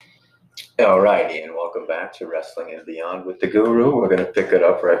All righty, and welcome back to Wrestling and Beyond with the Guru. We're going to pick it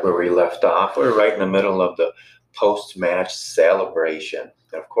up right where we left off. We're right in the middle of the post-match celebration.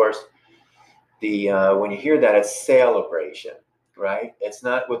 And of course, the when you hear that, it's celebration, right? It's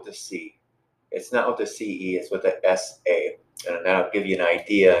not with the C. It's not with the CE. It's with the SA. And that'll give you an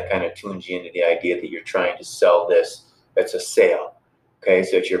idea, kind of tunes you into the idea that you're trying to sell this. It's a sale. Okay,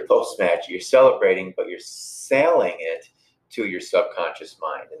 so it's your post-match. You're celebrating, but you're selling it to your subconscious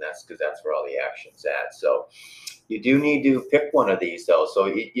mind, and that's because that's where all the action's at. So you do need to pick one of these, though. So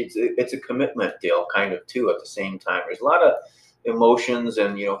it's a commitment deal, kind of, too, at the same time. There's a lot of emotions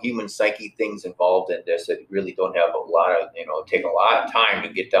and human psyche things involved in this that really don't have a lot of take a lot of time to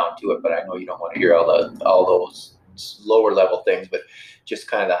get down to it. But I know you don't want to hear all those lower level things, but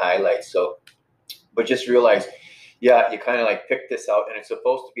just kind of the highlights. So, but just realize, yeah, you kind of like pick this out, and it's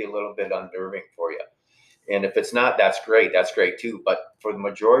supposed to be a little bit unnerving for you. And if it's not, that's great. That's great too. But for the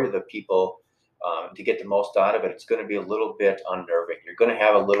majority of the people, to get the most out of it, it's going to be a little bit unnerving. You're going to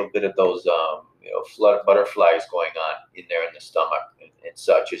have a little bit of those, butterflies going on in there in the stomach and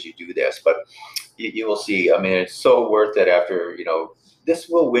such as you do this. But you will see. I mean, it's so worth it. After this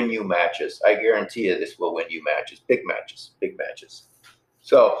will win you matches. I guarantee you, this will win you matches. Big matches. Big matches.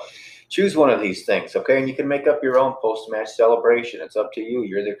 So choose one of these things, okay? And you can make up your own post-match celebration. It's up to you.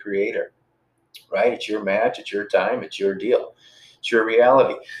 You're the creator. Right? It's your match, it's your time, it's your deal, it's your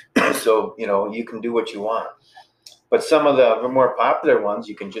reality. So, you can do what you want. But some of the more popular ones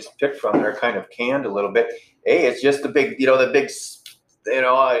you can just pick from. They're kind of canned a little bit. Hey, it's just at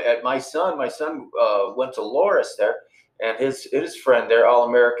my son went to Loris there, and his friend there,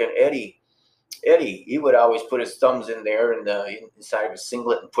 All-American Eddie, he would always put his thumbs in there and inside of his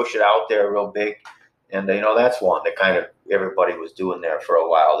singlet and push it out there real big. And, that's one that kind of everybody was doing there for a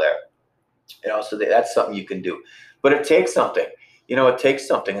while there. So that's something you can do. But it takes something. It takes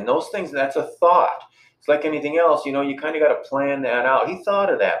something. And those things, that's a thought. It's like anything else, you kind of got to plan that out. He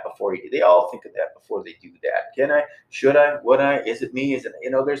thought of that before he did. They all think of that before they do that. Can I? Should I? Would I? Is it me? Is it,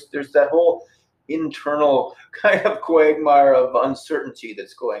 there's that whole internal kind of quagmire of uncertainty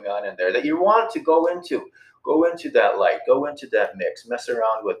that's going on in there that you want to go into. Go into that light. Go into that mix. Mess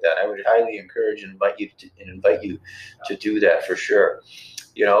around with that. I would highly encourage and invite you to do that for sure.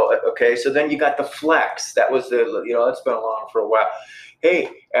 Okay, so then you got the flex. That was that's been along for a while. Hey,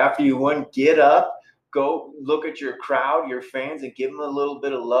 after you win, get up, go look at your crowd, your fans, and give them a little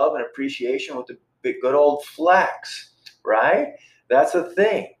bit of love and appreciation with the big, good old flex, right? That's a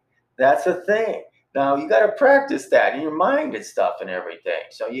thing. That's a thing. Now you got to practice that in your mind and stuff and everything.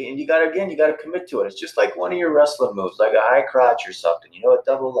 So you got to commit to it. It's just like one of your wrestling moves, like a high crotch or something. A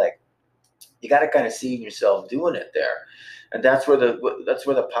double leg. You got to kind of see yourself doing it there. And that's where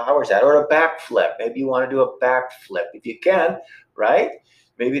the power's at. Or a backflip. Maybe you want to do a backflip if you can, right?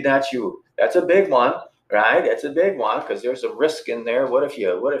 Maybe that's you. That's a big one, right? That's a big one because there's a risk in there. What if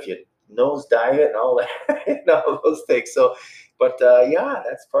you nose dive it and all that, those things. So, but yeah,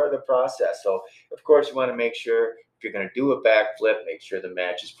 that's part of the process. So, of course, you want to make sure if you're going to do a backflip, make sure the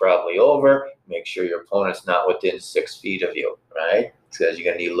match is probably over. Make sure your opponent's not within 6 feet of you, right? Because you're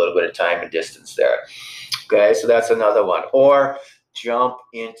going to need a little bit of time and distance there. Okay, so that's another one. Or jump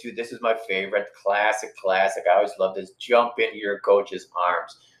into, this is my favorite, classic. I always love this. Jump into your coach's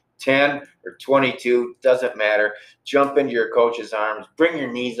arms. 10 or 22, doesn't matter. Jump into your coach's arms. Bring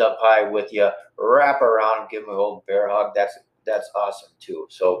your knees up high with you. Wrap around, give him a little bear hug. That's awesome too.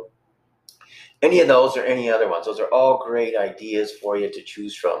 So any of those or any other ones, those are all great ideas for you to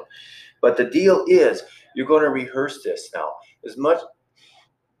choose from. But the deal is, you're going to rehearse this now. As much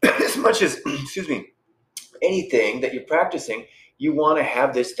as, excuse me, anything that you're practicing, you want to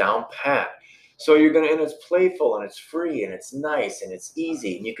have this down pat. So and it's playful and it's free and it's nice and it's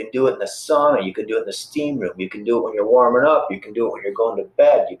easy. And you can do it in the sauna. You can do it in the steam room. You can do it when you're warming up. You can do it when you're going to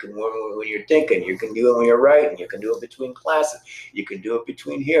bed. You can do it when you're thinking. You can do it when you're writing. You can do it between classes. You can do it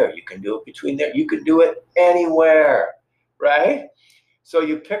between here. You can do it between there. You can do it anywhere, right? So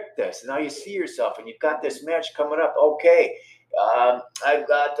you pick this. Now you see yourself and you've got this match coming up. Okay,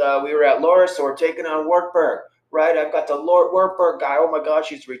 we were at Loris, so we're taking on Wartburg. Right, I've got the Lord Wartburg guy. Oh my gosh,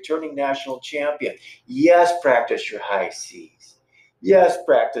 he's returning national champion. Yes, practice your high C's. Yes,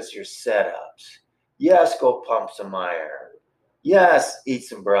 practice your setups. Yes, go pump some iron. Yes, eat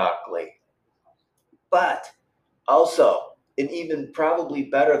some broccoli. But also, and even probably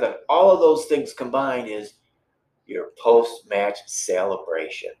better than all of those things combined, is your post-match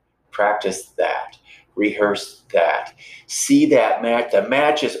celebration. Practice that. Rehearse that. See that match. The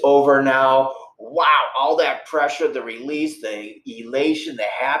match is over now. Wow, all that pressure, the release, the elation, the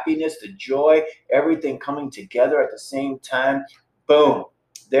happiness, the joy, everything coming together at the same time. Boom.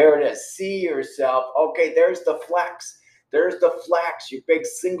 There it is. See yourself. Okay, there's the flex. There's the flex, your big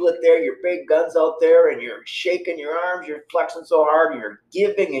singlet there, your big guns out there, and you're shaking your arms, you're flexing so hard, and you're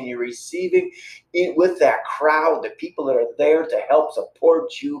giving and you're receiving it with that crowd, the people that are there to help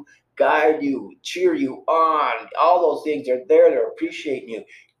support you, guide you, cheer you on. All those things are there. They're appreciating you.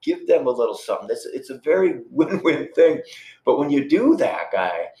 Give them a little something. It's a very win-win thing. But when you do that,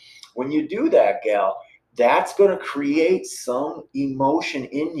 guy, when you do that, gal, that's going to create some emotion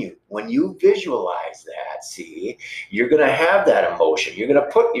in you. When you visualize that, see, you're going to have that emotion. You're going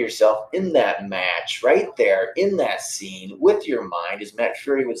to put yourself in that match right there, in that scene with your mind, as Matt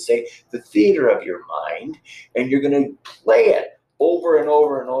Fury would say, the theater of your mind, and you're going to play it over and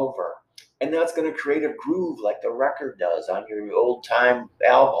over and over. And that's going to create a groove like the record does on your old time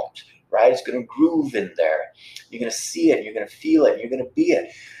albums, right? It's going to groove in there. You're going to see it, you're going to feel it, you're going to be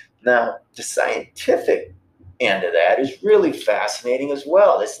it. Now, the scientific end of that is really fascinating as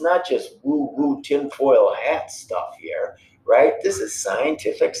well. It's not just woo-woo tinfoil hat stuff here, right? This is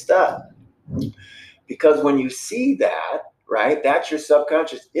scientific stuff. Because when you see that, right, that's your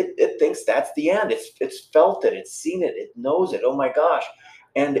subconscious. It thinks that's the end. It's felt it. It's seen it. It knows it. Oh, my gosh.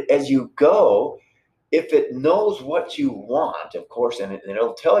 And as you go, if it knows what you want, of course, and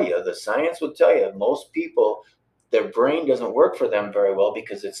it'll tell you, the science will tell you, most people, their brain doesn't work for them very well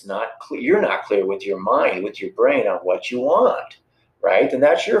because it's not clear. You're not clear with your mind, with your brain on what you want, right? And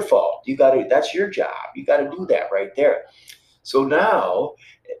that's your fault. That's your job. You got to do that right there. So now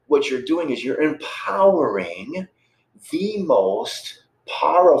what you're doing is you're empowering the most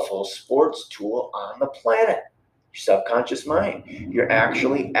powerful sports tool on the planet, your subconscious mind. You're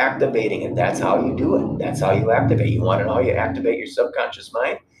actually activating it. That's how you do it. That's how you activate. You want to know how you activate your subconscious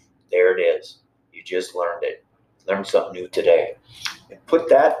mind? There it is. You just learned it. Learn something new today. And put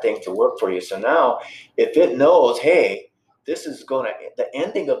that thing to work for you. So now, if it knows, hey, this is the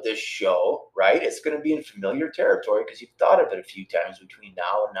ending of this show, right? It's going to be in familiar territory because you've thought of it a few times between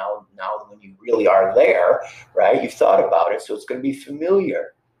now and now when you really are there, right? You've thought about it, so it's going to be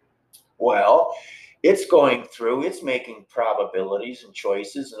familiar. Well, it's making probabilities and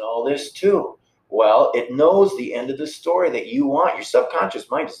choices and all this too. Well, it knows the end of the story that you want. Your subconscious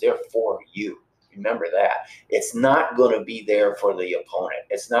mind is there for you. Remember that. It's not going to be there for the opponent.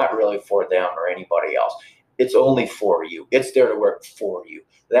 It's not really for them or anybody else. It's only for you. It's there to work for you.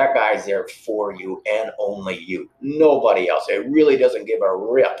 That guy's there for you and only you. Nobody else. It really doesn't give a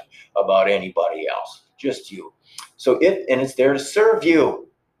rip about anybody else. Just you. So it's there to serve you.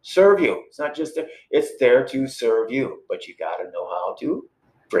 Serve you. It's not just it's there to serve you. But you got to know how to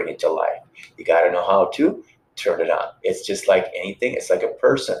bring it to life. You got to know how to turn it on. It's just like anything. It's like a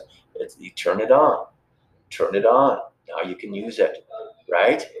person. You turn it on. Turn it on. Now you can use it,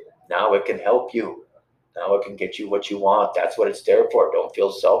 right? Now it can help you. Now it can get you what you want. That's what it's there for. Don't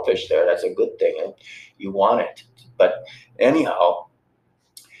feel selfish there. That's a good thing. You want it. But anyhow,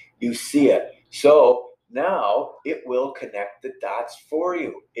 you see it. So now it will connect the dots for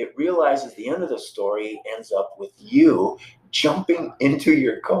you. It realizes the end of the story ends up with you jumping into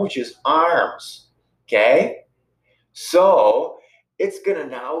your coach's arms. Okay? So it's going to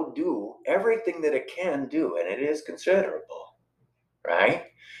now do everything that it can do, and it is considerable, right?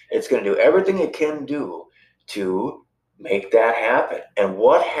 It's going to do everything it can do to make that happen. And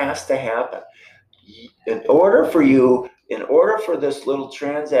what has to happen? In order for this little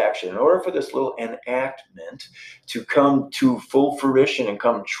transaction, in order for this little enactment to come to full fruition and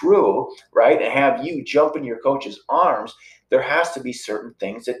come true, right, and have you jump in your coach's arms, there has to be certain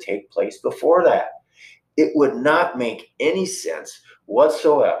things that take place before that. It would not make any sense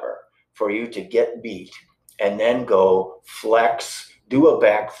whatsoever for you to get beat and then go flex, do a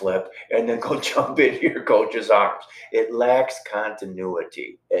backflip, and then go jump into your coach's arms. It lacks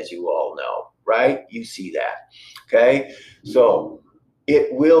continuity, as you all know, right? You see that, okay? So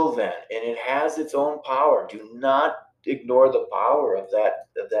it will then, and it has its own power. Do not ignore the power of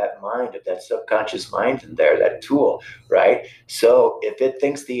that mind, of that subconscious mind in there, that tool, right? So if it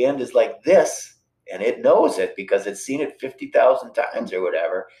thinks the end is like this, and it knows it because it's seen it 50,000 times or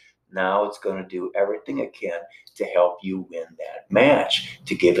whatever, now it's going to do everything it can to help you win that match,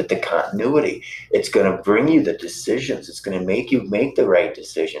 to give it the continuity. It's going to bring you the decisions. It's going to make you make the right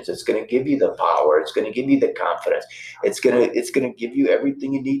decisions. It's going to give you the power. It's going to give you the confidence. It's going to give you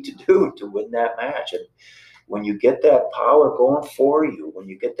everything you need to do to win that match. And when you get that power going for you, when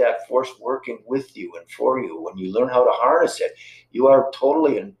you get that force working with you and for you, when you learn how to harness it, you are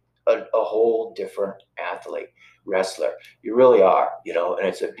totally a whole different athlete, wrestler. You really are, and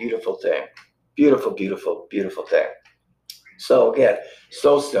it's a beautiful thing. Beautiful, beautiful, beautiful thing. So again,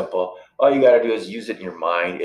 so simple. All you got to do is use it in your mind.